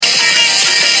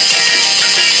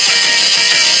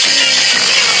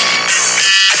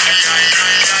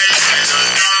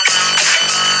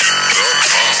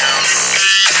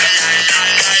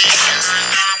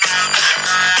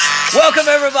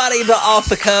everybody to Off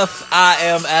the Cuff. I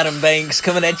am Adam Banks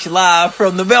coming at you live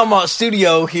from the Belmont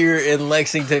studio here in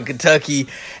Lexington, Kentucky.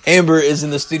 Amber is in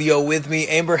the studio with me.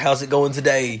 Amber, how's it going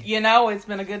today? You know, it's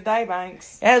been a good day,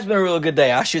 Banks. It has been a really good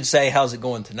day. I should say, how's it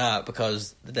going tonight,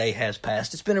 because the day has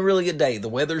passed. It's been a really good day. The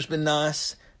weather's been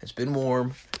nice. It's been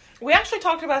warm. We actually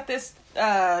talked about this 2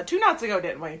 nights ago,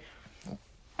 didn't we?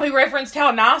 We referenced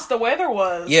how nice the weather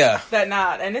was that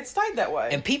night, and it stayed that way.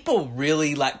 And people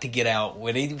really like to get out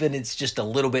when even it's just a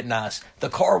little bit nice. The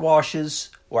car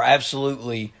washes were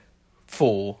absolutely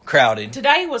full, crowded.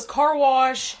 Today was car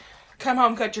wash, come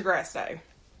home, cut your grass day.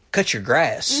 Cut your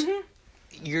grass?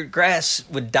 Mm-hmm. Your grass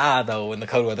would die, though, when the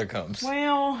cold weather comes.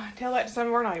 Well, tell that to some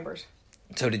of our neighbors.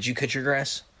 So did you cut your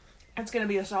grass? That's going to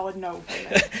be a solid no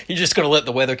for me. You're just going to let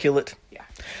the weather kill it? Yeah.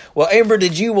 Well, Amber,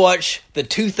 did you watch the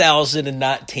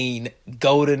 2019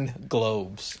 Golden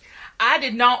Globes? I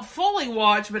did not fully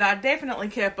watch, but I definitely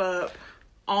kept up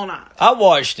all night. I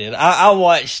watched it. I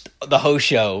watched the whole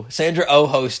show. Sandra Oh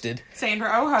hosted.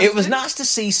 It was nice to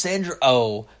see Sandra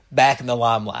Oh back in the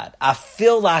limelight. I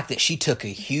feel like that she took a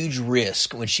huge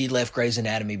risk when she left Grey's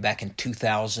Anatomy back in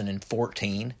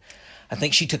 2014. I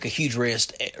think she took a huge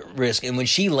risk, and when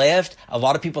she left, a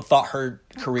lot of people thought her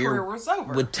career was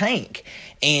over. Would tank,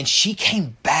 and she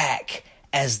came back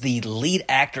as the lead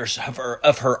actress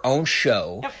of her own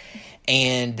show,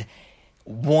 and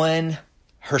won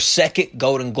her second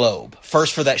Golden Globe,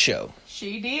 first for that show.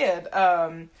 She did.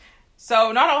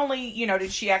 So not only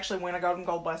did she actually win a Golden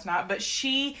Globe last night, but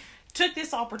she took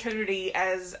this opportunity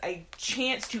as a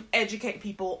chance to educate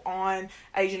people on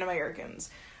Asian Americans.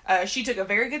 She took a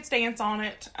very good stance on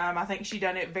it. I think she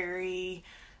done it very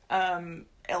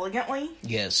elegantly.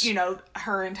 Yes.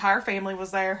 Her entire family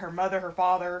was there. Her mother, her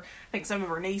father, I think some of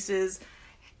her nieces.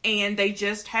 And they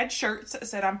just had shirts that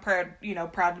said, I'm proud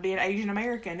to be an Asian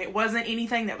American. It wasn't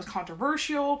anything that was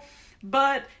controversial,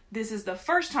 but this is the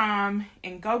first time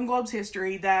in Golden Globes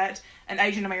history that an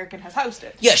Asian American has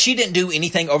hosted. Yeah, she didn't do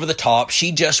anything over the top.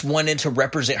 She just wanted to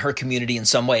represent her community in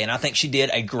some way, and I think she did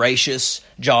a gracious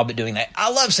job at doing that.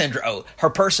 I love Sandra Oh. Her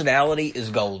personality is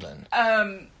golden.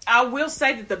 I will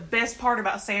say that the best part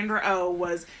about Sandra Oh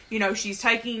was, she's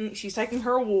taking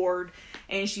her award,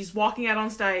 and she's walking out on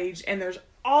stage, and there's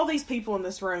all these people in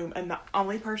this room, and the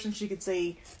only person she could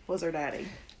see was her daddy.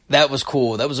 That was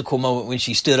cool. That was a cool moment when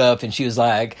she stood up and she was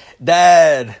like,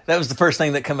 Dad. That was the first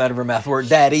thing that came out of her mouth. Word,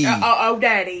 Daddy. Oh,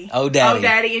 Daddy. Oh, Daddy. Oh,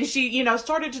 Daddy. And she,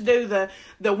 started to do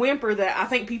the whimper that I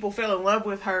think people fell in love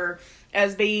with her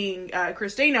as being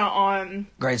Christina on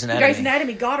Grey's Anatomy. Grey's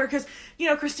Anatomy got her because,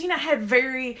 Christina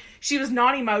she was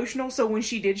not emotional, so when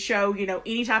she did show,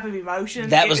 any type of emotion.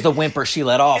 That was the whimper she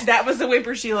let off. That was the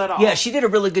whimper she let off. Yeah, she did a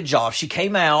really good job. She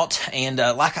came out and,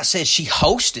 like I said, she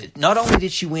hosted. Not only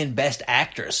did she win Best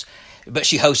Actress, but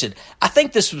she hosted. I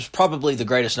think this was probably the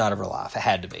greatest night of her life. It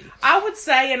had to be. I would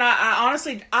say, and I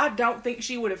honestly, I don't think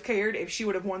she would have cared if she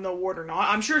would have won the award or not.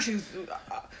 I'm sure she's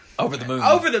over the moon.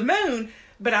 Over the moon.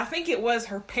 But I think it was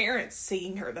her parents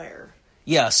seeing her there.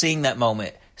 Yeah, seeing that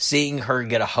moment, seeing her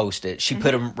get a host it. She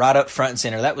put them right up front and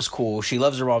center. That was cool. She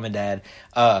loves her mom and dad.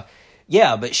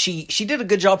 Yeah, but she did a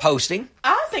good job hosting.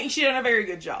 I think she did a very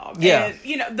good job. Yeah.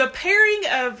 And, the pairing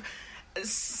of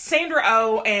Sandra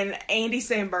Oh and Andy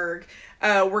Samberg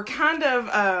were kind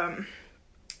of...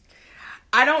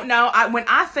 I don't know. When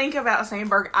I think about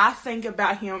Samberg, I think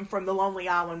about him from the Lonely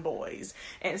Island Boys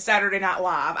and Saturday Night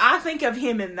Live. I think of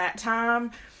him in that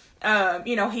time.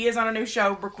 He is on a new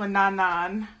show, Brooklyn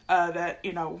Nine-Nine, that,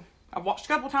 I've watched a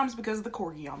couple times because of the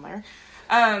corgi on there.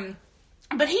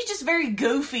 But he's just very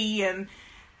goofy and...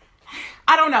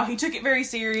 I don't know. He took it very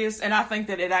serious, and I think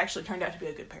that it actually turned out to be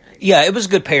a good pairing. Yeah, it was a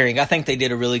good pairing. I think they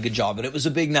did a really good job, and it was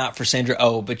a big night for Sandra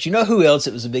Oh. But you know who else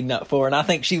it was a big night for? And I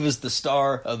think she was the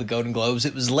star of the Golden Globes.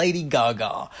 It was Lady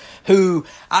Gaga, who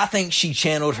I think she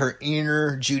channeled her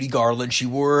inner Judy Garland. She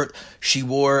wore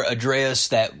a dress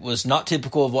that was not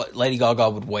typical of what Lady Gaga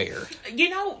would wear.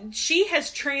 She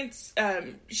has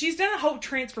she's done a whole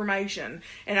transformation,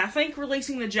 and I think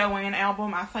releasing the Joanne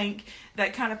album, I think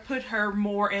that kind of put her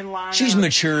more in line. She's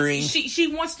maturing.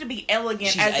 She wants to be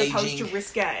elegant opposed to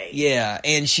risque. Yeah,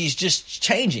 and she's just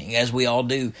changing, as we all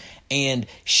do. And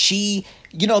she,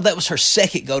 that was her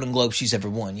second Golden Globe she's ever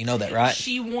won. You know that, right?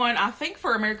 She won, I think,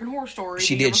 for American Horror Story.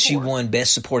 She did. She won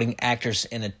Best Supporting Actress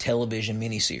in a Television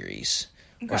Miniseries.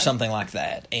 Okay. Or something like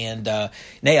that. And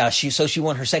she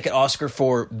won her second Oscar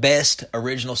for Best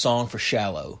Original Song for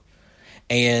Shallow.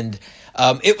 And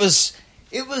it was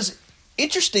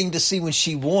interesting to see when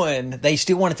she won, they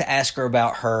still wanted to ask her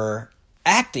about her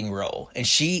acting role. And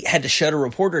she had to shut a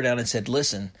reporter down and said,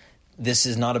 listen, this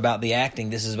is not about the acting,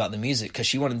 this is about the music, because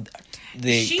she wanted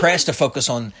the She press to focus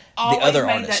on the always other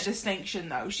made artists. that distinction,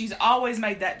 though. She's always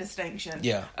made that distinction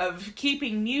Yeah. of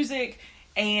keeping music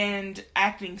and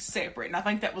acting separate. And I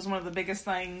think that was one of the biggest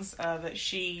things that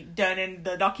she done in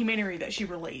the documentary that she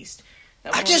released.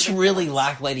 That was I one of just the big really points.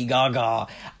 like Lady Gaga.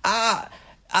 I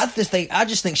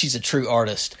just think she's a true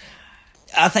artist.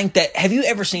 I think that, have you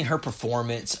ever seen her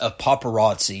performance of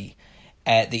Paparazzi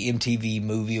at the MTV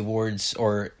Movie Awards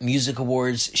or Music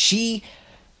Awards? She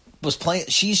was playing,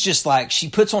 she's just like, she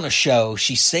puts on a show,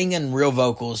 she's singing real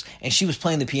vocals, and she was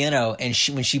playing the piano, and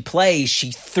when she plays, she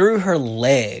threw her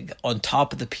leg on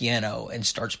top of the piano and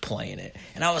starts playing it.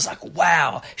 And I was like,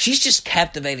 wow, she's just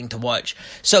captivating to watch.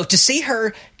 So to see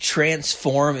her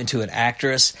transform into an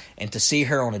actress and to see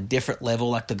her on a different level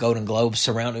like the Golden Globes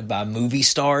surrounded by movie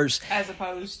stars, As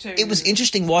opposed to... it was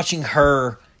interesting watching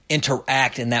her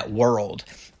interact in that world.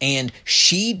 And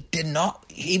she did not,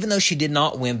 even though she did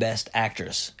not win Best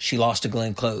Actress, she lost to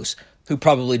Glenn Close, who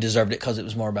probably deserved it because it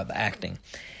was more about the acting.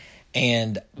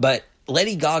 But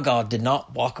Lady Gaga did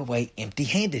not walk away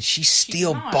empty-handed. She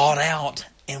still bought out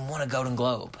and won a Golden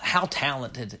Globe. How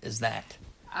talented is that?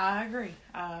 I agree.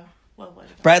 Love Lady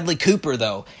Gaga. Bradley Cooper,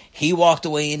 though, he walked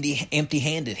away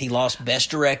empty-handed. He lost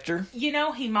Best Director. You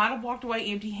know, he might have walked away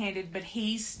empty-handed, but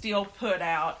he still put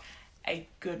out a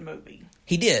good movie.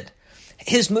 He did.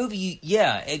 His movie,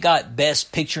 yeah, it got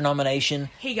Best Picture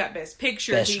nomination, He got Best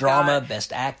Picture. Best he Drama, got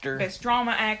Best Actor. Best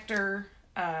Drama Actor.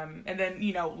 And then,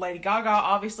 you know, Lady Gaga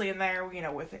obviously in there, you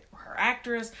know, with her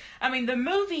actress. I mean, the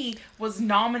movie was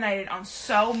nominated on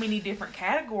so many different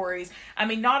categories. I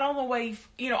mean, not all the way,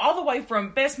 you know, all the way from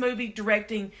Best Movie,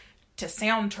 Directing to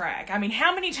Soundtrack. I mean,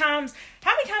 how many times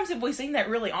have we seen that,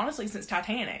 really, honestly, since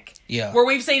Titanic? Yeah. Where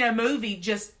we've seen a movie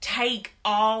just take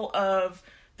all of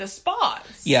the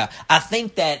spots. Yeah, I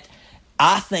think that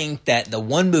the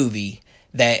one movie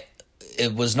that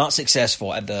it was not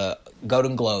successful at the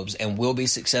Golden Globes and will be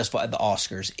successful at the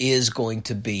Oscars is going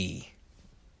to be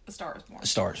A Star is Born. A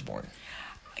Star is Born.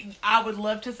 I would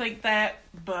love to think that,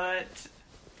 but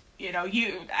you know,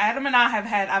 Adam and I've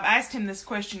asked him this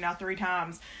question now 3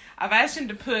 times. I've asked him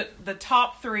to put the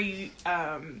top 3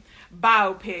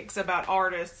 biopics about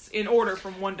artists in order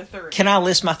from 1 to 3. Can I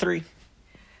list my 3?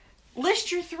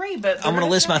 List your 3, but I'm going to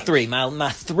list my 3. My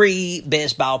 3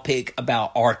 best biopic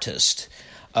about artists.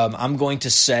 I'm going to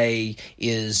say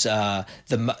is the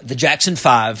Jackson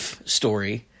 5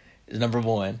 story is number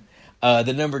 1.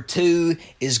 The number 2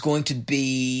 is going to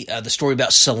be the story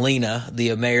about Selena,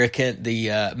 the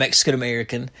Mexican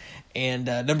American. And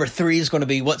number 3 is going to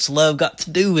be What's Love Got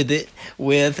to Do with It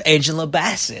with Angela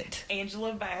Bassett.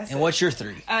 Angela Bassett. And what's your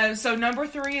 3? So number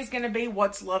 3 is going to be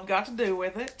What's Love Got to Do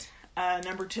with It.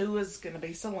 Number 2 is going to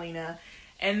be Selena.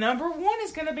 And number 1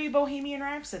 is going to be Bohemian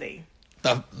Rhapsody.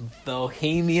 The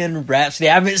Bohemian Rhapsody.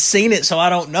 I haven't seen it, so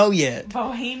I don't know yet.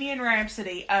 Bohemian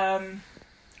Rhapsody.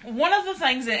 One of the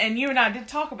things, and you and I did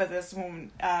talk about this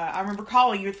when I remember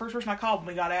calling you, the first person I called when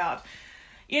we got out.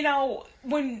 You know,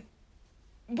 when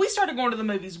we started going to the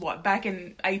movies, back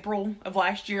in April of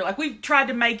last year? Like, we've tried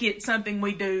to make it something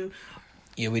we do.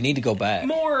 Yeah, we need to go back.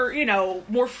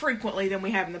 More frequently than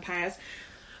we have in the past.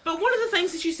 But one of the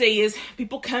things that you see is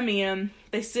people come in,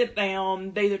 they sit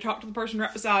down, they either talk to the person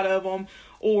right beside of them,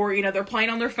 or, they're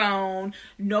playing on their phone.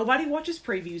 Nobody watches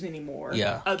previews anymore.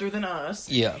 Yeah. Other than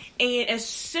us. Yeah. And as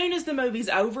soon as the movie's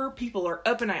over, people are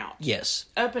up and out. Yes.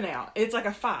 Up and out. It's like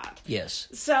a fight. Yes.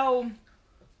 So,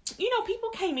 people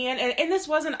came in, and this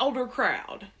was an older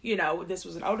crowd. This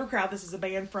was an older crowd. This is a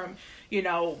band from,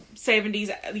 70s,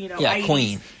 Yeah, 80s.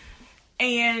 Queen.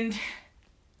 And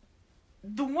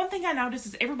the one thing I noticed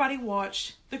is everybody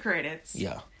watched the credits.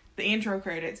 Yeah. The intro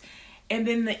credits. And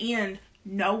then the end,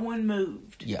 no one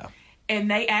moved. Yeah. And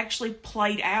they actually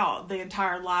played out the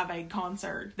entire Live Aid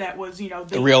concert. That was,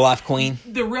 the real life Queen.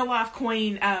 The real life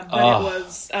Queen, but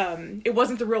it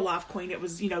wasn't the real life Queen. It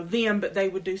was, them, but they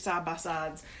would do side by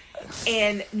sides.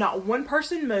 And not one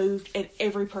person moved, and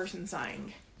every person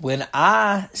sang. When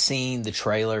I seen the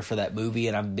trailer for that movie,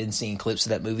 and I've been seeing clips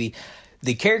of that movie,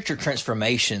 the character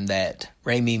transformation that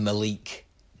Rami Malek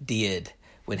did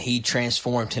when he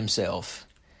transformed himself.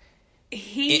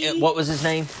 What was his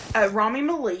name? Rami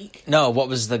Malek. No, what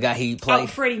was the guy he played? Oh,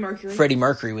 Freddie Mercury. Freddie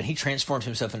Mercury. When he transformed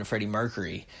himself into Freddie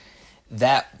Mercury,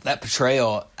 that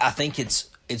portrayal, I think it's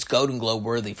Golden Globe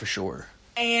worthy for sure.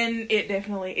 And it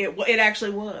definitely it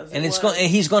actually was. And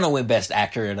he's going to win Best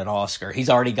Actor at an Oscar. He's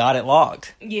already got it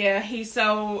locked. Yeah,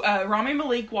 Rami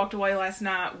Malek walked away last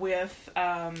night with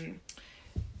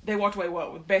they walked away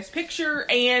with Best Picture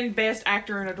and Best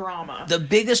Actor in a Drama. The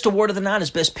biggest award of the night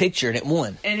is Best Picture, and it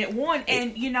won. And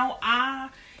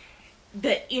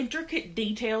the intricate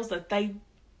details that they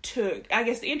took, I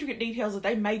guess the intricate details that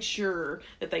they made sure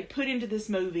that they put into this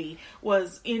movie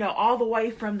was, all the way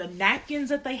from the napkins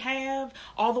that they have,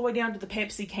 all the way down to the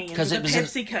Pepsi cans, the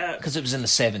Pepsi cup. Because it was in the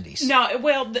 70s. No,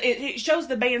 well, it shows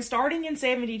the band starting in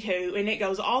 72, and it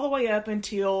goes all the way up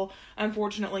until,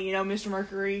 unfortunately, Mr.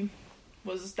 Mercury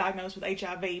was diagnosed with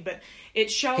HIV, but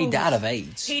it shows... He died of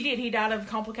AIDS. He did. He died of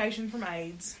complication from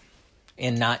AIDS.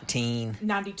 In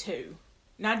 1992.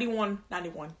 91.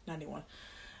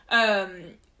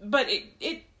 But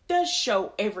it does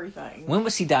show everything. When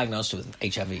was he diagnosed with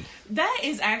HIV? That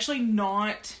is actually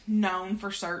not known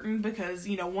for certain because,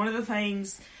 one of the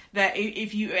things that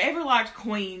if you ever liked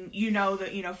Queen, you know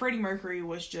that, Freddie Mercury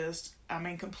was just,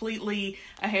 completely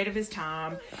ahead of his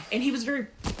time. And he was very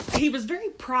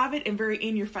private and very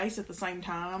in your face at the same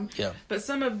time. Yeah. But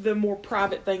some of the more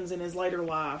private things in his later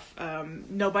life,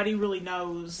 nobody really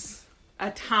knows a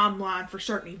timeline for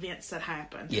certain events that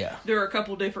happened. Yeah. There are a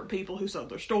couple different people who sold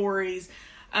their stories.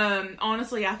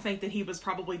 Honestly, I think that he was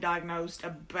probably diagnosed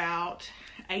about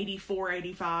 84,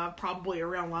 85, probably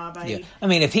around Live Aid. Yeah. I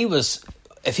mean, if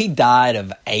he died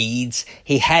of AIDS,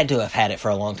 he had to have had it for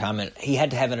a long time, and he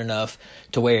had to have it enough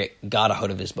to where it got a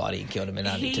hold of his body and killed him in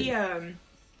 92.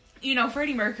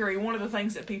 Freddie Mercury, one of the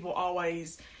things that people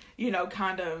always,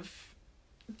 kind of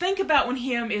think about when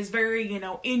him is very,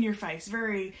 in your face,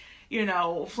 very...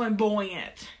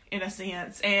 flamboyant in a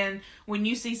sense. And when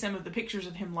you see some of the pictures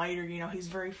of him later, he's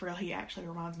very frail. He actually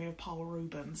reminds me of Paul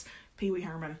Rubens, Pee Wee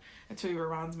Herman. That's who he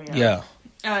reminds me of. Yeah.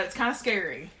 It's kind of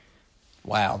scary.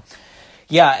 Wow.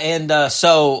 Yeah, and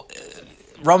so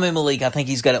Rami Malek, I think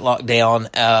he's got it locked down.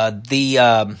 And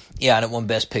it won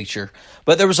Best Picture.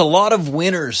 But there was a lot of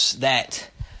winners that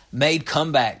made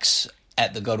comebacks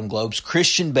at the Golden Globes.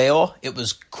 Christian Bale, it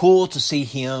was cool to see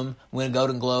him win a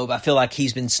Golden Globe. I feel like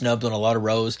he's been snubbed on a lot of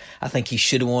roles. I think he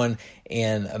should have won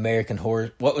in American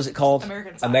Horror. What was it called?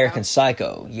 American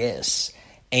Psycho, yes.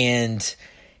 And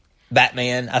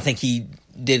Batman, I think he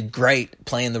did great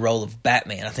playing the role of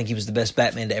Batman. I think he was the best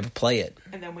Batman to ever play it.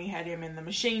 And then we had him in The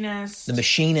Machinist. The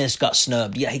Machinist got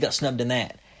snubbed. Yeah, he got snubbed in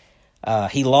that.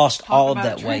 He lost all of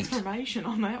that weight. Transformation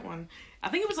on that one. I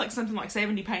think it was like something like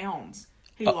 70 pounds.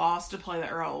 He lost to play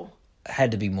that role.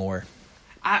 Had to be more.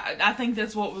 I think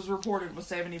that's what was reported was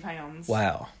 70 pounds.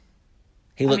 Wow.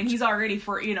 He's already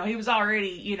he was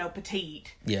already,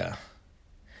 petite. Yeah.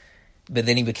 But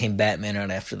then he became Batman right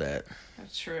after that.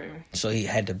 That's true. So he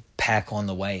had to pack on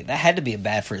the weight. That had to be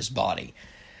bad for his body.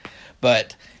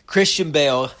 But Christian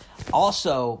Bale,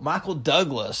 also Michael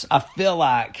Douglas, I feel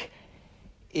like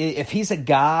if he's a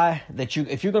guy that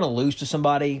if you're going to lose to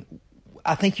somebody,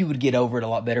 I think you would get over it a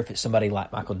lot better if it's somebody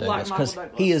like Michael Douglas, because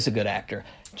he is a good actor.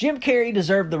 Jim Carrey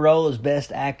deserved the role as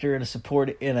best actor in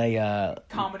a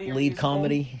comedy, lead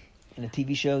comedy in a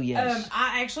TV show. Yes,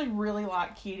 I actually really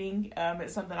like Kidding.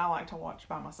 It's something I like to watch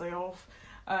by myself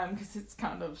because it's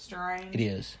kind of strange. It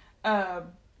is.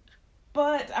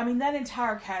 But that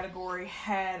entire category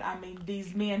had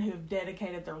these men who have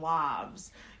dedicated their lives,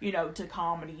 to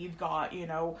comedy. You've got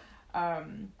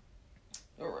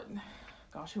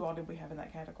Gosh, who all did we have in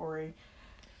that category?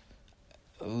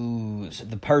 Ooh, so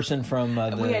the person from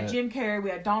we had Jim Carrey, we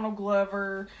had Donald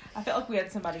Glover. I felt like we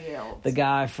had somebody else. The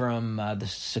guy from The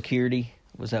Security.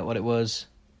 Was that what it was?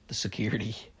 The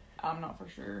Security. I'm not for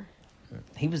sure.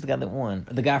 He was the guy that won.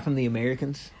 The guy from The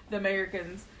Americans. The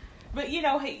Americans. But,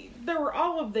 there were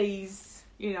all of these,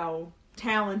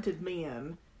 talented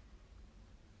men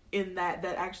in that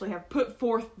actually have put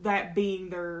forth that being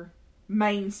their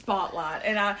main spotlight.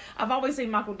 And I've always seen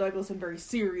Michael Douglas in very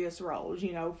serious roles,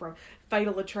 from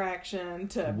Fatal Attraction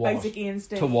to Basic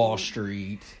Instinct to Wall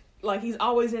Street. Like, he's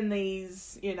always in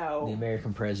these, The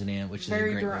American President, which is a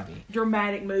great movie.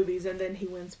 Dramatic movies, and then he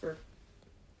wins for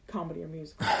comedy or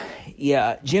musical.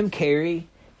 Yeah, Jim Carrey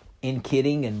in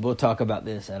Kidding, and we'll talk about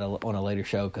this on a later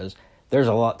show, because there's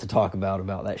a lot to talk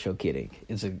about that show, Kidding.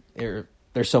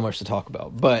 There's so much to talk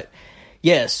about. But,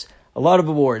 yes, a lot of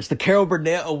awards. The Carol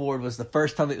Burnett Award was the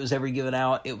first time it was ever given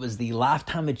out. It was the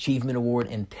Lifetime Achievement Award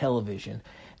in television.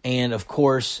 And, of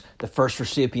course, the first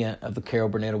recipient of the Carol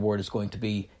Burnett Award is going to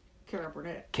be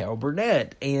Carol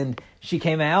Burnett. And she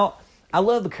came out. I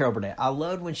love the Carol Burnett. I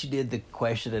loved when she did the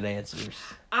question and answers.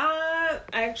 I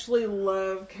actually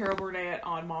love Carol Burnett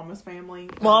on Mama's Family.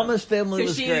 Mama's Family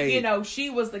was great. She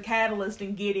was the catalyst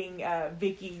in getting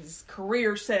Vicky's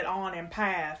career set on and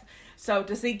path. So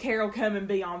to see Carol come and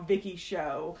be on Vicky's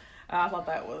show, I thought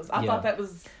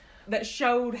that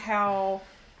showed how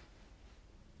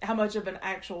how much of an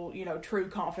actual, true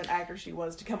confident actor she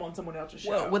was to come on someone else's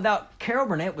show. Well, Carol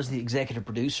Burnett was the executive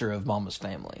producer of Mama's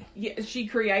Family. Yeah,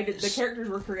 the characters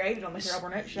were created on the Carol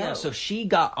Burnett show. Yeah, so she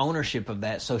got ownership of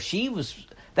that. So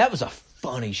that was a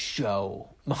funny show.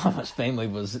 Mama's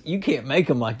Family you can't make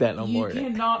them like that no more. You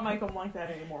cannot make them like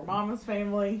that anymore. Mama's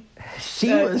Family,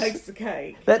 takes the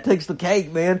cake. That takes the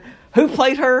cake, man. Who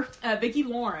played her? Vicki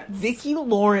Lawrence. Vicki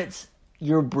Lawrence,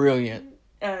 you're brilliant.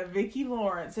 Vicki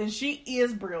Lawrence, and she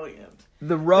is brilliant.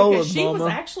 The role because of she Mama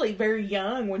was actually very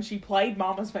young when she played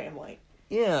Mama's Family.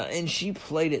 Yeah, and she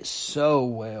played it so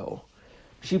well.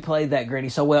 She played that granny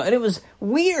so well. And it was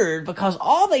weird because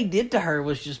all they did to her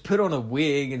was just put on a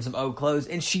wig and some old clothes,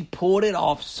 and she pulled it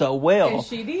off so well. And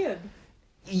she did.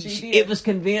 It was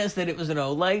convinced that it was an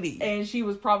old lady. And she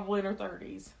was probably in her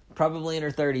 30s. Probably in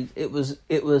her 30s. It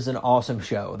was an awesome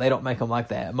show. They don't make them like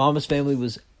that. Mama's Family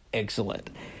was excellent.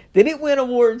 Did it win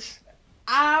awards?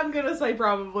 I'm going to say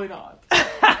probably not.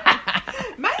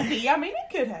 Maybe. I mean,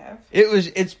 it could have.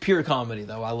 It's pure comedy,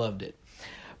 though. I loved it.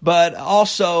 But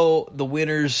also, the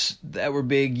winners that were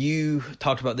big, you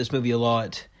talked about this movie a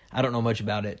lot. I don't know much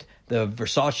about it. The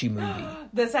Versace movie.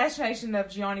 The assassination of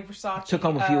Gianni Versace. Took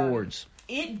home a few awards.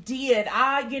 It did.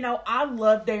 I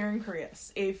love Darren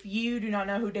Criss. If you do not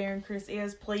know who Darren Criss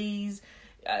is, please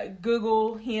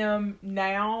Google him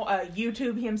now.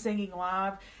 YouTube him singing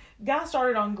live. Guy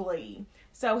started on Glee.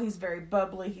 So he's very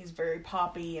bubbly. He's very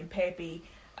poppy and peppy.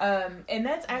 And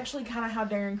that's actually kind of how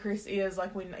Darren Criss is.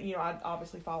 Like, I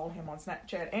obviously follow him on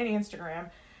Snapchat and Instagram.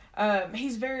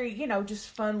 He's very, just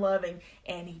fun-loving.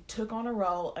 And he took on a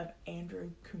role of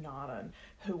Andrew Cunanan,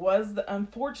 who was,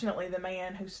 unfortunately, the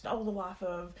man who stole the life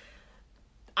of,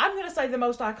 I'm going to say, the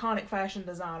most iconic fashion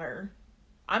designer.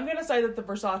 I'm going to say that the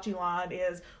Versace line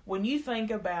is, when you think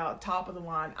about top of the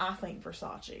line, I think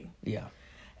Versace. Yeah.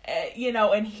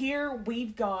 And here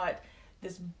we've got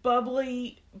this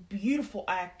bubbly, beautiful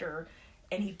actor,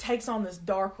 and he takes on this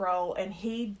dark role, and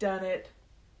he done it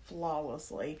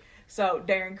flawlessly. So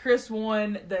Darren Criss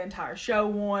won, the entire show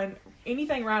won.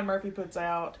 Anything Ryan Murphy puts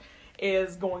out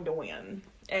is going to win,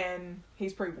 and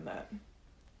he's proven that.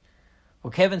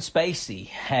 Well, Kevin Spacey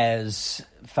has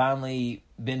finally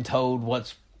been told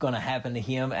what's going to happen to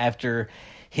him after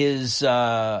his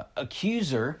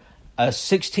accuser, a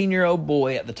 16-year-old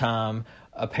boy at the time,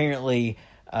 apparently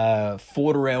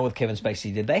fought around with Kevin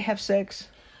Spacey. Did they have sex?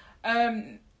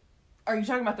 Are you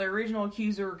talking about the original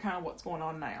accuser or kind of what's going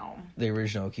on now? The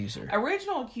original accuser.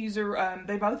 Original accuser,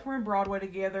 they both were in Broadway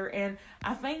together, and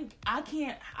I think, I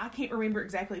can't remember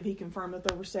exactly if he confirmed that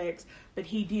there were sex, but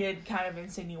he did kind of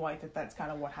insinuate that that's kind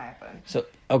of what happened. So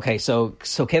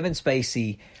Kevin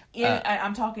Spacey...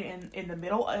 I'm talking in the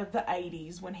middle of the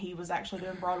 80s when he was actually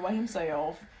doing Broadway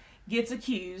himself, gets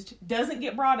accused, doesn't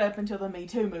get brought up until the Me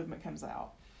Too movement comes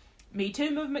out. Me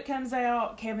Too movement comes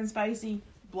out, Kevin Spacey,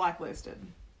 blacklisted.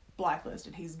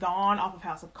 He's gone off of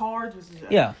House of Cards, which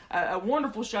is a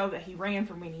wonderful show that he ran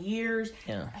for many years.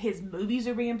 Yeah. His movies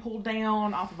are being pulled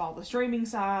down off of all the streaming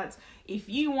sites. If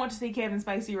you want to see Kevin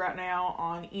Spacey right now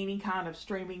on any kind of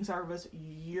streaming service,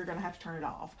 you're going to have to turn it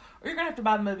off. Or you're going to have to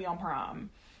buy the movie on Prime.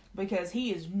 Because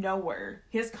he is nowhere.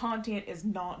 His content is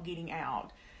not getting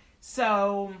out.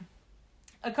 So,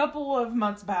 a couple of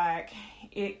months back,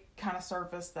 it kind of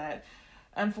surfaced that,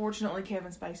 unfortunately,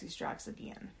 Kevin Spacey strikes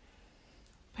again.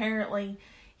 Apparently,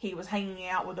 he was hanging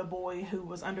out with a boy who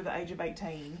was under the age of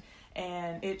 18,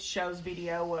 and it shows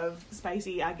video of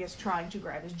Spacey, I guess, trying to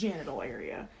grab his genital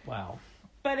area. Wow.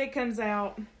 But it comes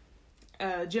out,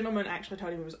 a gentleman actually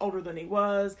told him he was older than he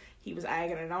was. He was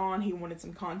egging it on. He wanted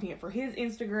some content for his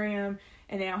Instagram,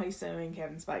 and now he's suing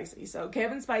Kevin Spacey. So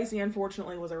Kevin Spacey,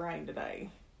 unfortunately, was arraigned today.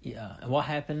 Yeah. And what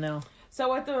happened now?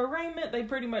 So at the arraignment, they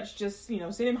pretty much just,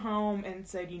 sent him home and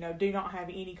said, do not have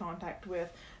any contact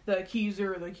with the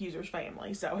accuser or the accuser's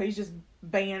family. So he's just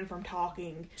banned from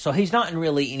talking. So he's not in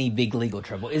really any big legal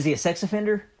trouble. Is he a sex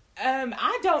offender?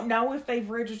 I don't know if they've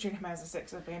registered him as a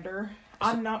sex offender.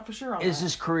 I'm not for sure on that. Is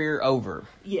his career over?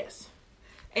 Yes.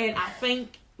 And I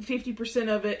think 50%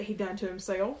 of it he done to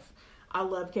himself. I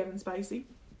love Kevin Spacey.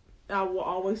 I will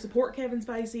always support Kevin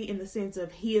Spacey in the sense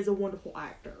of he is a wonderful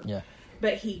actor. Yeah.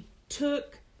 But he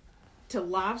took to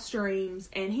live streams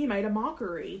and he made a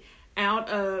mockery out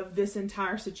of this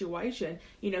entire situation.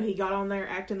 He got on there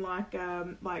acting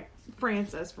like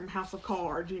Francis from House of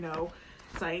Cards,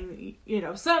 saying,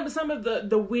 some of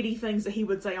the witty things that he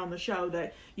would say on the show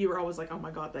that you were always like, oh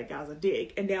my God, that guy's a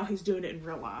dick. And now he's doing it in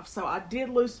real life. So I did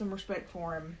lose some respect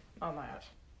for him on that.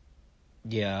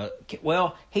 Yeah.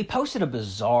 Well, he posted a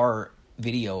bizarre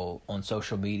video on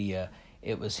social media.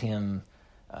 It was him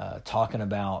talking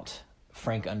about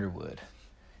Frank Underwood.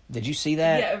 Did you see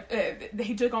that? Yeah,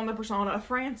 he took on the persona of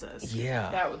Francis.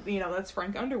 Yeah. That's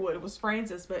Frank Underwood. It was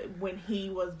Francis, but when he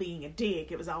was being a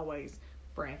dick, it was always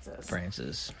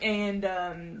Francis. And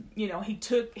he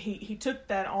took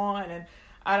that on, and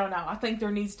I don't know. I think there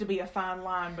needs to be a fine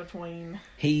line between.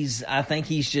 I think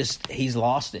he's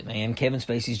lost it, man. Kevin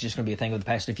Spacey's just going to be a thing of the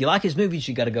past. If you like his movies,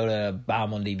 you got to go to buy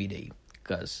them on DVD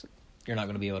because you're not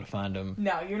going to be able to find them.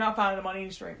 No, you're not finding them on any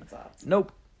streaming sites.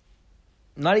 Nope.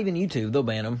 Not even YouTube. They'll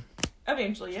ban them.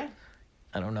 Eventually, yeah.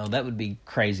 I don't know. That would be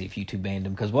crazy if YouTube banned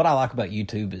them. Because what I like about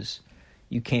YouTube is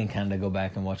you can kind of go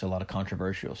back and watch a lot of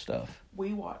controversial stuff.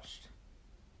 We watched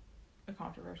a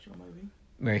controversial movie.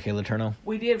 Mary Kay Letourneau?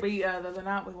 We did. The other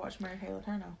night we watched Mary Kay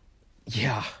Letourneau.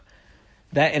 Yeah.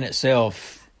 That in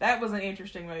itself... That was an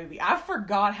interesting movie. I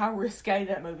forgot how risque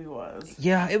that movie was.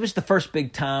 Yeah, it was the first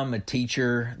big time a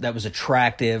teacher that was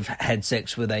attractive had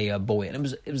sex with a boy.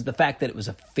 And it was the fact that it was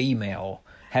a female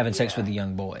having sex with a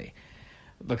young boy.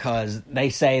 Because they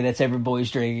say that's every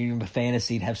boy's dream, a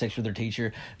fantasy to have sex with their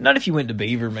teacher. Not if you went to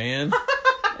Beaver, man.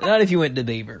 Not if you went to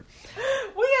Beaver.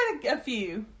 We had a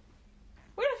few.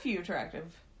 We had a few attractive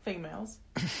females.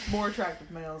 More attractive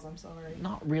males, I'm sorry.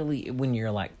 Not really when you're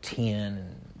like 10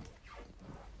 and...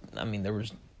 I mean, there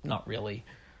was not really.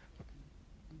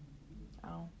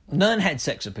 Oh. None had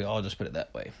sex appeal. I'll just put it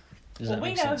that way. Does that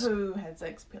make sense? Who had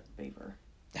sex fever.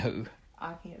 Who?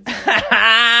 I can't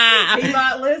say. He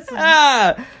might listen.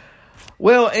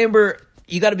 Well, Amber,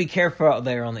 you got to be careful out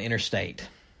there on the interstate.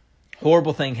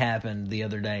 Horrible thing happened the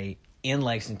other day in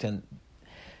Lexington.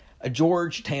 A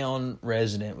Georgetown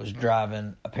resident was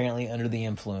driving, apparently under the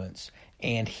influence,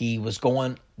 and he was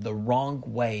going the wrong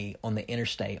way on the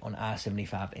interstate on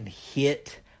I-75 and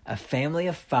hit a family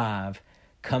of 5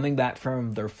 coming back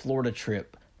from their Florida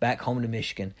trip back home to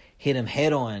Michigan, hit him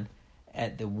head on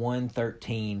at the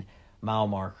 113 mile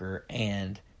marker,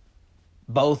 and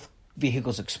both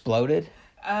vehicles exploded.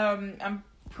 I'm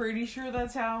pretty sure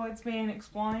that's how it's being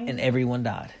explained. And everyone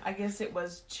died. I guess it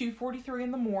was 2:43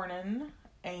 in the morning,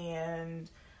 and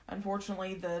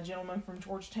unfortunately the gentleman from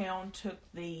Georgetown took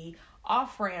the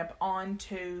off-ramp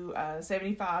onto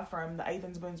 75 from the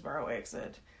Athens-Boonesboro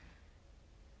exit.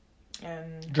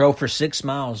 And drove for 6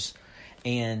 miles,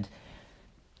 and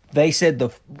they said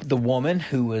the woman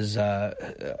who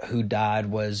died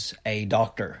was a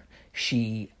doctor.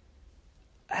 She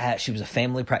was a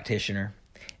family practitioner,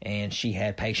 and she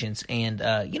had patients. And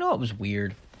you know what was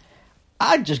weird?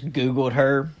 I just Googled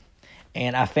her,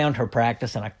 and I found her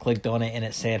practice, and I clicked on it, and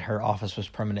it said her office was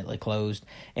permanently closed.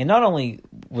 And not only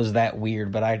was that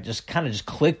weird, but I just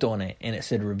clicked on it, and it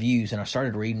said reviews, and I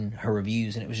started reading her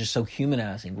reviews, and it was just so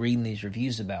humanizing, reading these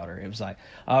reviews about her. It was like,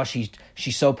 oh, she's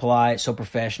so polite, so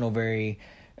professional, very,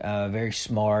 very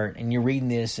smart. And you're reading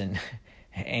this,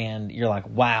 and you're like,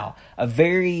 wow, a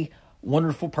very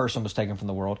wonderful person was taken from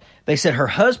the world. They said her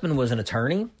husband was an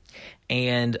attorney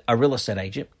and a real estate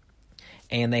agent,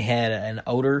 and they had an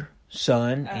older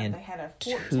son and they had a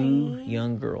 14, 2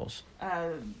 young girls.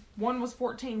 One was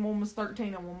 14, one was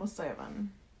 13, and one was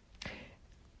 7.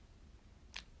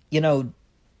 You know,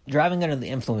 driving under the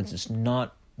influence is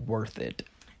not worth it.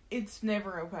 It's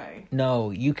never okay.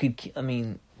 No, you could, I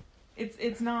mean...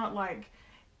 It's not like...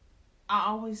 I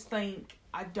always think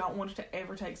I don't want to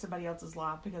ever take somebody else's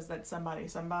life because that's somebody.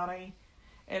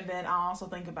 And then I also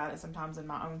think about it sometimes in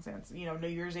my own sense. You know, New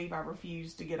Year's Eve I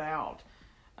refuse to get out.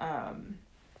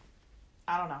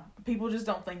 I don't know. People just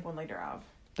don't think when they drive.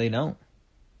 They don't.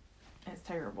 It's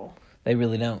terrible. They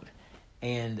really don't.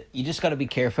 And you just got to be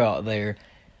careful out there.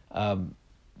 Pay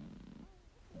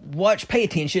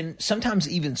attention. Sometimes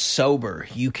even sober,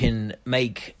 you can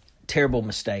make terrible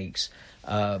mistakes.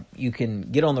 You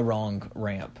can get on the wrong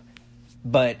ramp.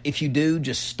 But if you do,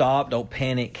 just stop, don't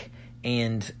panic,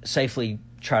 and safely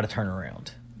try to turn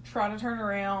around.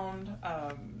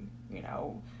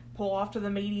 Pull off to the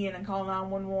median and call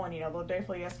 911. They'll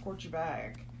definitely escort you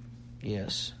back.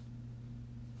 Yes.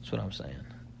 That's what I'm saying.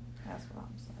 That's what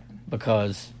I'm saying.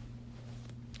 Because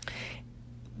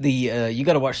you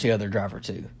got to watch the other driver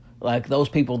too. Like, those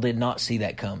people did not see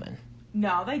that coming.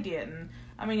 No, they didn't.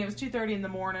 I mean, it was 2:30 in the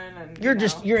morning, and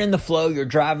you're in the flow. You're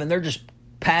driving. They're just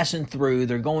passing through.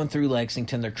 They're going through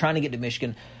Lexington. They're trying to get to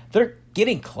Michigan. They're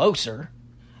getting closer.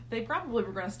 They probably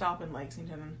were going to stop in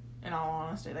Lexington. In all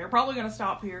honesty, they were probably going to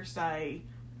stop here, stay,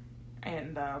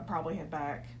 and probably head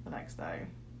back the next day.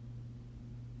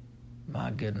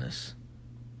 My goodness,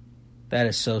 that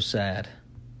is so sad.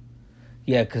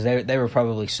 Yeah, because they were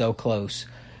probably so close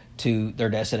to their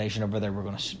destination of where they were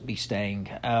going to be staying.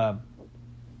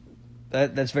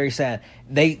 That's very sad.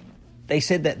 They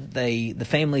said that the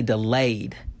family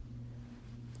delayed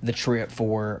the trip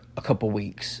for a couple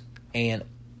weeks, and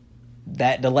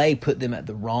that delay put them at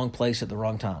the wrong place at the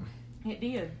wrong time. It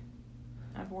did,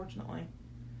 unfortunately.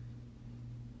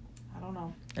 I don't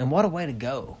know. And what a way to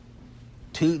go.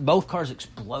 Both cars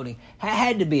exploding.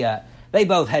 They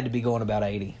both had to be going about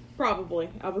 80. Probably.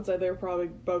 I would say they were probably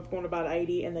both going about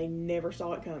 80, and they never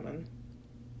saw it coming.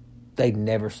 They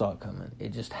never saw it coming.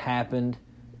 It just happened.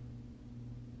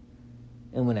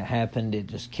 And when it happened, it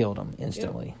just killed them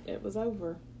instantly. Yep, it was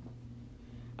over.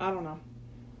 I don't know.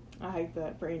 I hate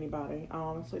that for anybody. I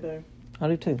honestly do. I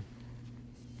do too.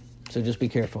 So just be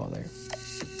careful out there.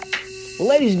 Well,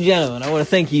 ladies and gentlemen, I want to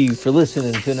thank you for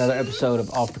listening to another episode of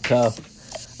Off the Cuff.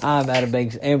 I'm Adam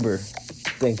Banks. Amber,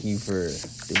 thank you for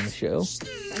doing the show.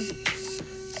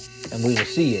 And we will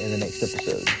see you in the next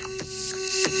episode.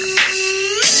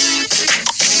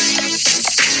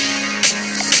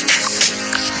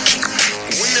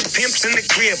 Pimps in the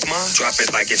crib, ma. Drop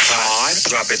it like it's hot.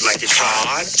 Drop it like it's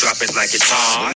hot. Drop it like it's hot.